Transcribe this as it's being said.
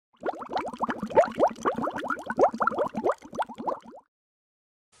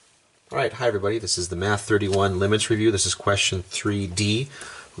Alright, hi everybody, this is the Math 31 Limits Review. This is question 3D.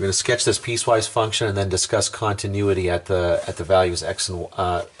 We're going to sketch this piecewise function and then discuss continuity at the values x and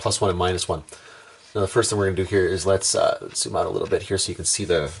plus 1 and minus 1. Now the first thing we're going to do here is let's zoom out a little bit here so you can see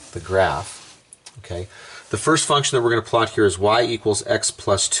the graph. Okay, the first function that we're going to plot here is y equals x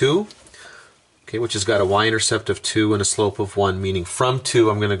plus 2, okay, which has got a y-intercept of 2 and a slope of 1, meaning from 2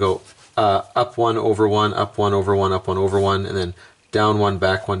 I'm going to go up 1 over 1, up 1 over 1, up 1 over 1, and then down 1,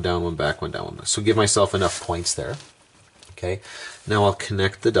 back 1, down 1, back 1, down 1. So give myself enough points there. Okay, now I'll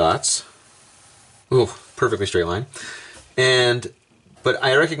connect the dots. Ooh, perfectly straight line. But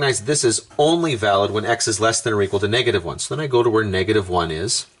I recognize this is only valid when x is less than or equal to negative 1. So then I go to where negative 1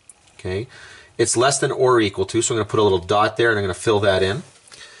 is. Okay, it's less than or equal to, so I'm going to put a little dot there and I'm going to fill that in.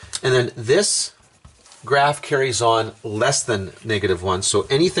 And then this graph carries on less than negative 1, so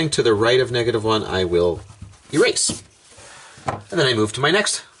anything to the right of negative 1 I will erase. And then I move to my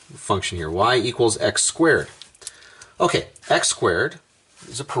next function here, y equals x squared. Okay, x squared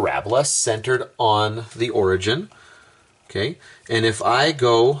is a parabola centered on the origin. Okay, and if I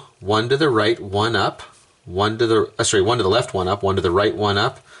go 1 to the right, 1 up, 1 to the 1 to the left, 1 up, 1 to the right, 1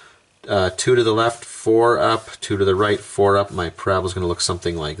 up, 2 to the left, 4 up, 2 to the right, 4 up, my parabola is going to look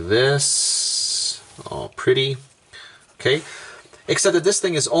something like this. All pretty. Okay, except that this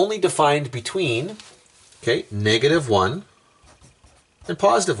thing is only defined between, okay, negative 1 and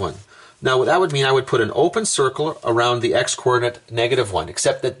positive 1. Now that would mean I would put an open circle around the x-coordinate negative 1,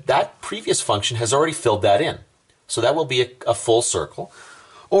 except that that previous function has already filled that in. So that will be a full circle.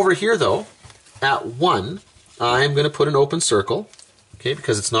 Over here though, at 1, I'm going to put an open circle, okay,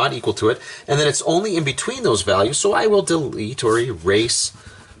 because it's not equal to it, and then it's only in between those values, so I will delete or erase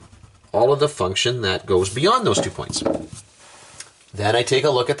all of the function that goes beyond those 2 points. Then I take a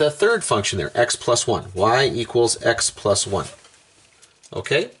look at the third function there, x plus 1, y equals x plus 1.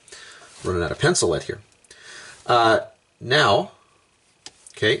 Okay, running out of pencil lead here. Now,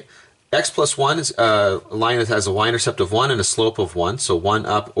 okay, x plus 1 is a line that has a y-intercept of 1 and a slope of 1. So 1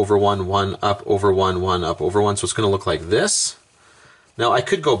 up over 1, 1 up over 1, 1 up over 1. So it's going to look like this. Now I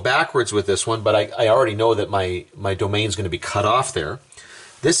could go backwards with this one, but I already know that my domain is going to be cut off there.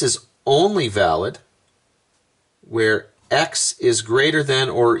 This is only valid where x is greater than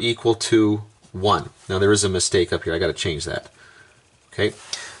or equal to 1. Now there is a mistake up here. I got to change that. Okay,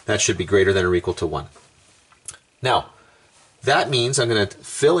 that should be greater than or equal to 1. Now, that means I'm going to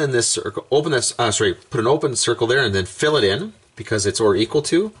fill in this circle, put an open circle there and then fill it in because it's or equal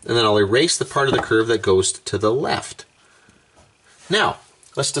to, and then I'll erase the part of the curve that goes to the left. Now,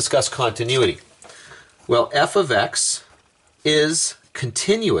 let's discuss continuity. Well, f of x is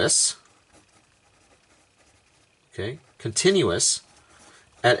continuous, okay, continuous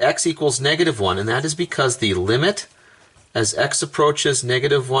at x equals negative 1, and that is because the limit as x approaches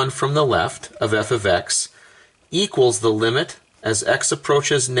negative 1 from the left of f of x equals the limit as x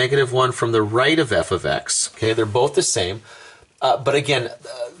approaches negative 1 from the right of f of x. Okay, they're both the same. But again,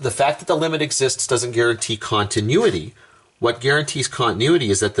 the fact that the limit exists doesn't guarantee continuity. What guarantees continuity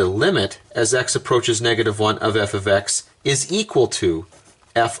is that the limit as x approaches negative 1 of f of x is equal to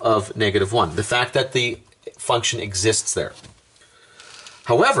f of negative 1. The fact that the function exists there.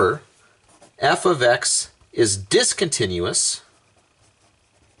 However, f of x is discontinuous,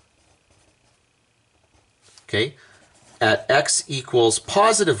 okay, at x equals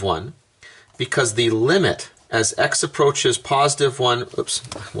positive 1 because the limit as x approaches positive 1, oops,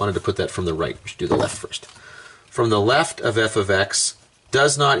 I wanted to put that from the right, we should do the left first. From the left of f of x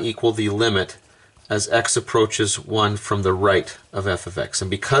does not equal the limit as x approaches 1 from the right of f of x. And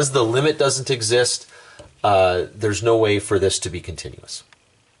because the limit doesn't exist, there's no way for this to be continuous.